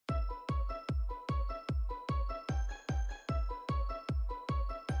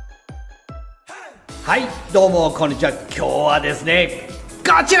はい、どうもこんにちは。今日はですね、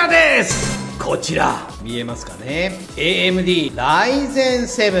こちらです。こちら見えますかね。 AMD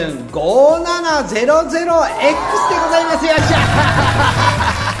Ryzen7 5700X でございます。よっしゃ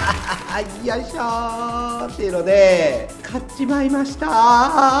よいしょーっていうので買っちまいました。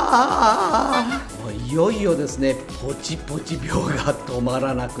もういよいよですね、ポチポチ病が止ま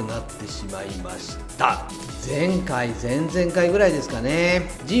らなくなってしまいました。前回前々回ぐらいですかね、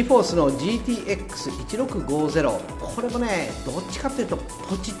 GeForce の GTX1650、 これもねどっちかっていうと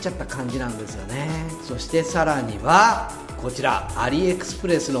ポチっちゃった感じなんですよね。そしてさらにはこちらアリエクスプ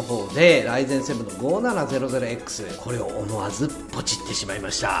レスの方で Ryzen7 の 5700X、 これを思わずポチってしまい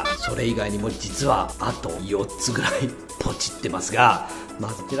ました。それ以外にも実はあと4つぐらいポチってますが、ま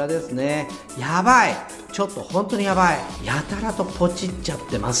ずこちらですね。やばい、ちょっと本当にやばい、やたらとポチっちゃっ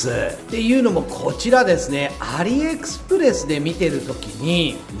てます。っていうのもこちらですね、アリエクスプレスで見てる時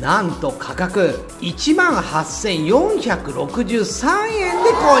になんと価格 18,463 円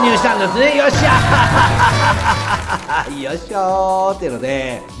で購入したんですね。よっしゃよっしゃーっていうの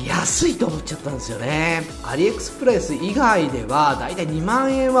で安いと思っちゃったんですよね。アリエクスプレス以外ではだいたい2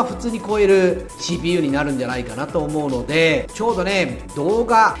万円は普通に超える CPU になるんじゃないかなと思うので、ちょうどね動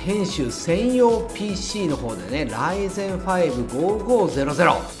画編集専用 PC の方でね Ryzen5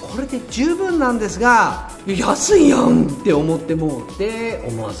 5500、 これで十分なんですが、安いやんって思ってもって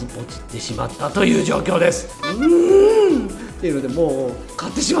思わずポチってしまったという状況です。っていうのでもう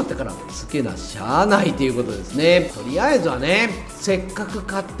買ってしまったからつけなしゃあないということですね。とりあえずはね、せっかく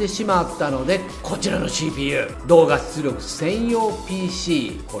買ってしまったのでこちらの CPU 動画出力専用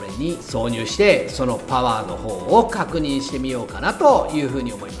PC、 これに挿入してそのパワーの方を確認してみようかなというふう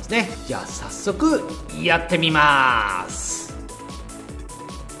に思いますね。じゃあ早速やってみます。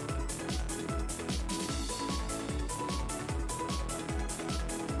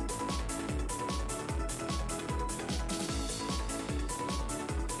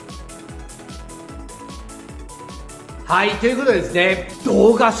はい、ということでですね、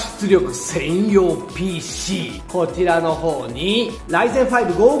動画出力専用 PC、 こちらの方に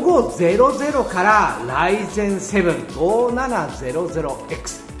Ryzen5 5500 から Ryzen7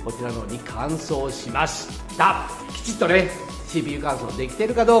 5700X、 こちらの方に換装しました。きちっとね CPU 換装できて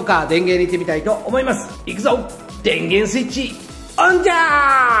るかどうか電源入れてみたいと思います。いくぞ、電源スイッチオンじ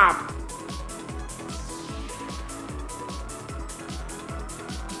ゃー。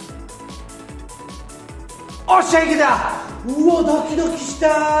おっしゃいけた。うわドキドキした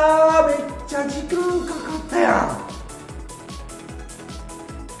ー、めっちゃ時間かかったやん。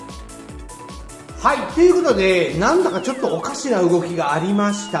はい、ということでなんだかちょっとおかしな動きがあり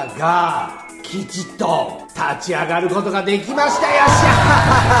ましたが、きちっと立ち上がることができました。よっし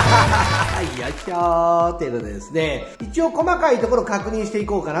ゃよっしゃーっていうのでですね、一応細かいところ確認してい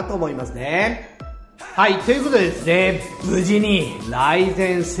こうかなと思いますね。はい、ということでですね、無事に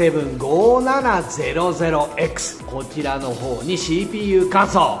Ryzen7 5700X、 こちらの方に CPU 換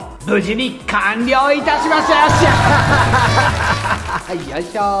装無事に完了いたしました。よっしゃよい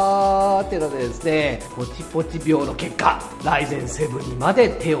しょーっていうのでですね、ポチポチ病の結果 Ryzen7 にまで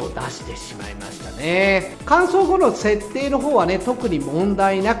手を出してしまいましたね。換装後の設定の方はね特に問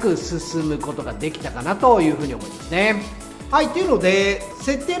題なく進むことができたかなというふうに思いますね。はい、というので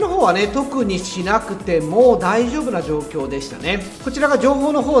設定の方はね特にしなくても大丈夫な状況でしたね。こちらが情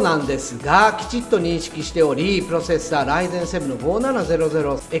報の方なんですが、きちっと認識しており、プロセッサー Ryzen7 の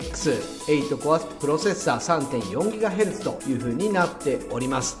 5700X8 コアプロセッサー 3.4GHz という風になっており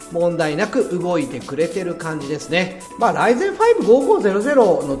ます。問題なく動いてくれてる感じですね。Ryzen5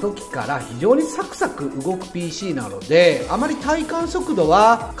 5500の時から非常にサクサク動く PC なので、あまり体感速度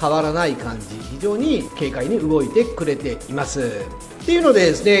は変わらない感じ、非常に軽快に動いてくれています。っていうので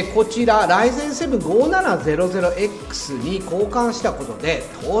ですね、こちら Ryzen7 5700X に交換したことで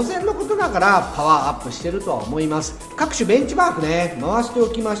当然のことながらパワーアップしてるとは思います。各種ベンチマークね回してお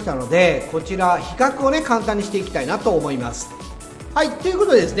きましたので、こちら比較をね簡単にしていきたいなと思います。はい、というこ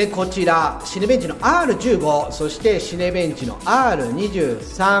とでですね、こちらシネベンチの R15、 そしてシネベンチの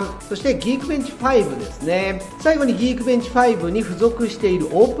R23、 そしてギークベンチ5ですね。最後にギークベンチ5に付属している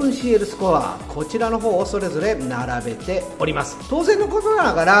OpenCL スコア、こちらの方をそれぞれ並べております。当然のこと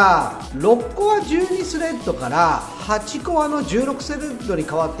ながら6コア12スレッドから8コアの16スレッドに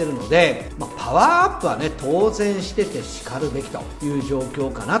変わってるので、パワーアップはね当然しててしかるべきという状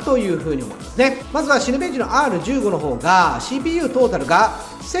況かなというふうに思いますね。まずはシネベンチの R15 の方が CPU トータルが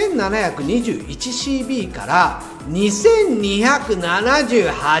 1721CB から2278CB。 よ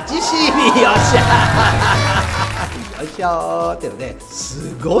っしゃよっしょーっていうので、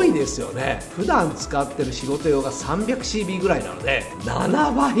すごいですよね。普段使ってる仕事用が 300cb ぐらいなので、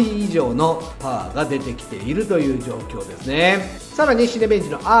7倍以上のパワーが出てきているという状況ですね。さらにシネベンチ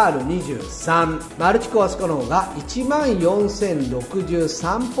の R23 マルチコアスコアの方が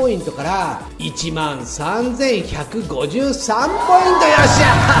 14,063 ポイントから 13,153 ポイント。よっしゃ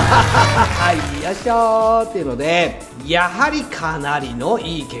よいしょーっていうので、やはりかなりの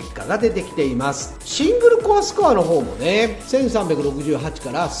いい結果が出てきています。シングルコアスコアの方もね、1368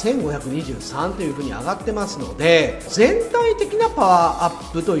から1523という風に上がってますので、全体的なパワーア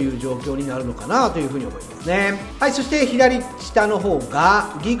ップという状況になるのかなという風に思いますね。はい、そして左下の方が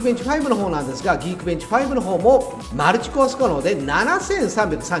ギークベンチ5の方なんですが、ギークベンチ5の方もマルチコアスコアの方で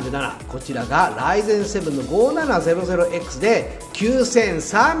7337、こちらが Ryzen7 の 5700X で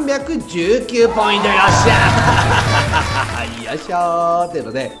9319ポイント。よっしゃよいしょーっていう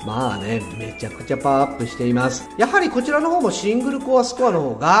ので、まあね、めちゃくちゃパワーアップしています。やはりこちらの方もシングルコアスコアの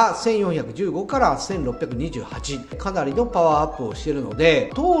方が1415から1628、かなりのパワーアップをしているの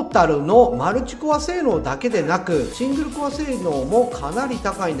で、トータルのマルチコア性能だけでなくシングルコア性能もかなり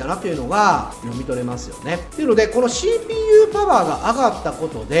高いんだなというのが読み取れますよね。というので、この CPU パワーが上がったこ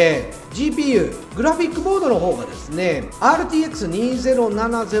とで GPU グラフィックボードの方がですね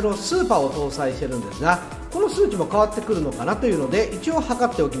RTX2070 スーパーを搭載してるんですが、この数値も変わってくるのかなというので一応測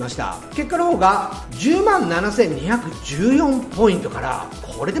っておきました。結果の方が 107,214 ポイントから、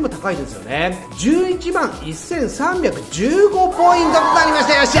これでも高いですよね、111,315 ポイントとなりまし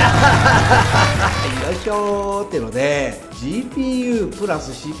た。よっしゃよいしょーっていうので、 GPU プラ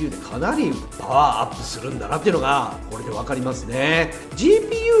ス CPU でかなりパワーアップするんだなっていうのがこれで分かりますね。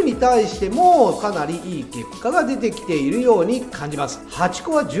 GPU に対してもかなりいい結果が出てきているように感じます。8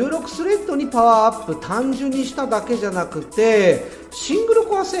コア16スレッドにパワーアップ単純にしただけじゃなくて、シングル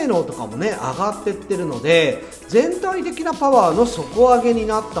コア性能とかもね上がってってるので、全体的なパワーの底上げに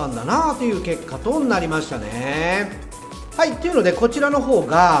なったんだなという結果となりましたね。はい、というのでこちらの方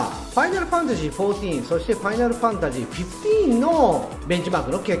がファイナルファンタジー14、そしてファイナルファンタジー15のベンチマー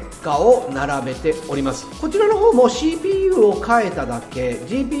クの結果を並べております。こちらの方も CPU を変えただけ、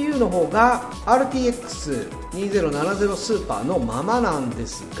 GPU の方が RTX2070 スーパーのままなんで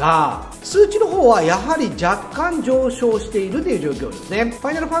すが、数値の方はやはり若干上昇しているという状況ですね。フ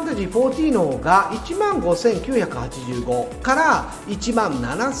ァイナルファンタジー14の方が 15,985 から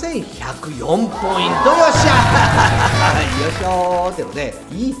17,104 ポイント。よっしゃよいしょーってので、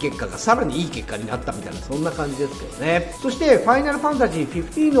いい結果がさらにいい結果になったみたいな、そんな感じですけどね。そしてファイナルファンタジー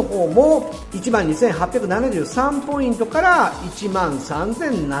15の方も 12,873 ポイントから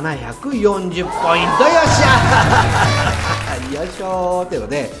13,740 ポイント。よっしゃよいしょーっての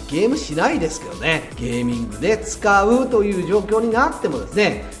で、ゲームしないですけどね、ゲーミングで使うという状況になってもです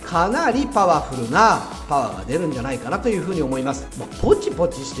ね、かなりパワフルなパワーが出るんじゃないかなというふうに思います。ポチポ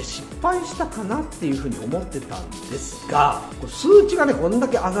チして失敗したかなっていうふうに思ってたんですが、数値がねこんだ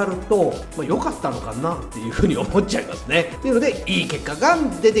け上がると、良かったのかなっていうふうに思っちゃいますね。というのでいい結果が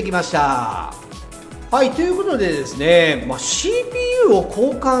出てきました。はい、ということでですね、CPU を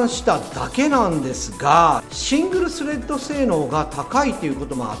交換しただけなんですが、シングルスレッド性能が高いというこ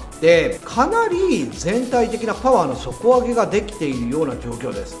ともあって、かなり全体的なパワーの底上げができているような状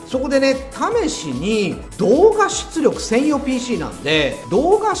況です。そこでね、試しに動画出力専用 PC なんで、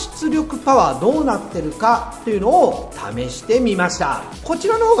動画出力パワーどうなってるかというのを試してみました。こち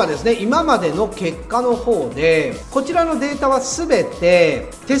らの方がですね、今までの結果の方で、こちらのデータは全て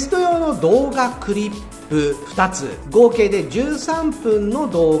テスト用の動画クリップ2つ、合計で13分の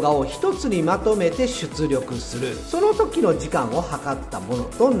動画を1つにまとめて出力する、その時の時間を測ったもの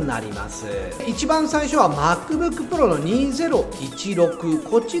となります。一番最初は MacBook Pro の2016、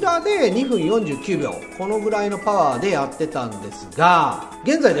こちらで2分49秒、このぐらいのパワーでやってたんですが、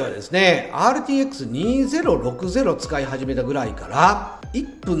現在ではですね RTX2060 使い始めたぐらいから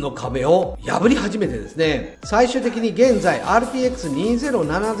1分の壁を破り始めてですね、最終的に現在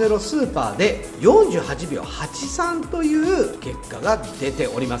RTX2070 スーパーで48秒83という結果が出て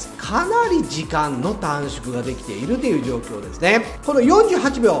おります。かなり時間の短縮ができているという状況ですね。この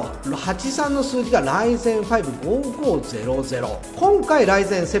48秒83の数字が Ryzen5 5500、今回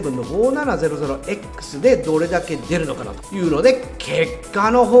Ryzen7 の 5700X でどれだけ出るのかなというので、結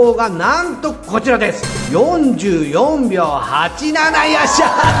果の方がなんとこちらです。44秒87。よっし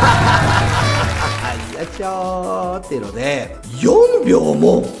ゃよいしょーっていうので、4秒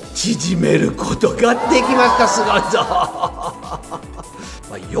も縮めることができました。すごいぞ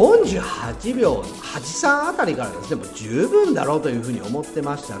48秒83あたりからですね、もう十分だろうというふうに思って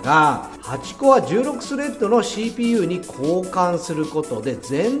ましたが、8コア16スレッドの CPU に交換することで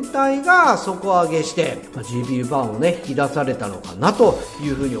全体が底上げして、GPU パワーをね引き出されたのかなとい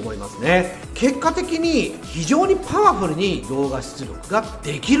うふうに思いますね。結果的に非常にパワフルに動画出力が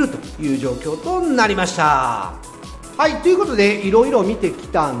できるという状況となりました。はい、ということでいろいろ見てき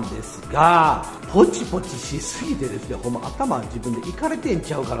たんですが、ポチポチしすぎてですね、ほんま頭自分でいかれてん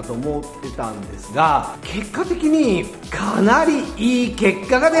ちゃうからと思ってたんですが、結果的にかなりいい結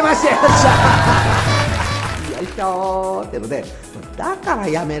果が出ました。よいしょーってので、だから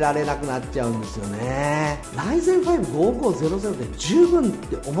やめられなくなっちゃうんですよね。Ryzen5 5500で十分っ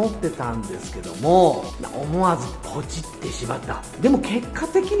て思ってたんですけども、思わずポチってしまった。でも結果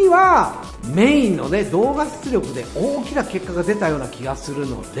的にはメインのね動画出力で大きな結果が出たような気がする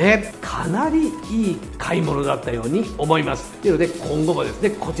ので、かなりいい買い物だったように思います。というので今後もです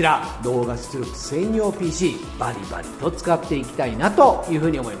ね、こちら動画出力専用 PC バリバリと使っていきたいなというふ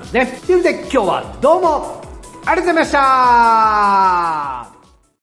うに思いますね。というので今日はどうもありがとうございました。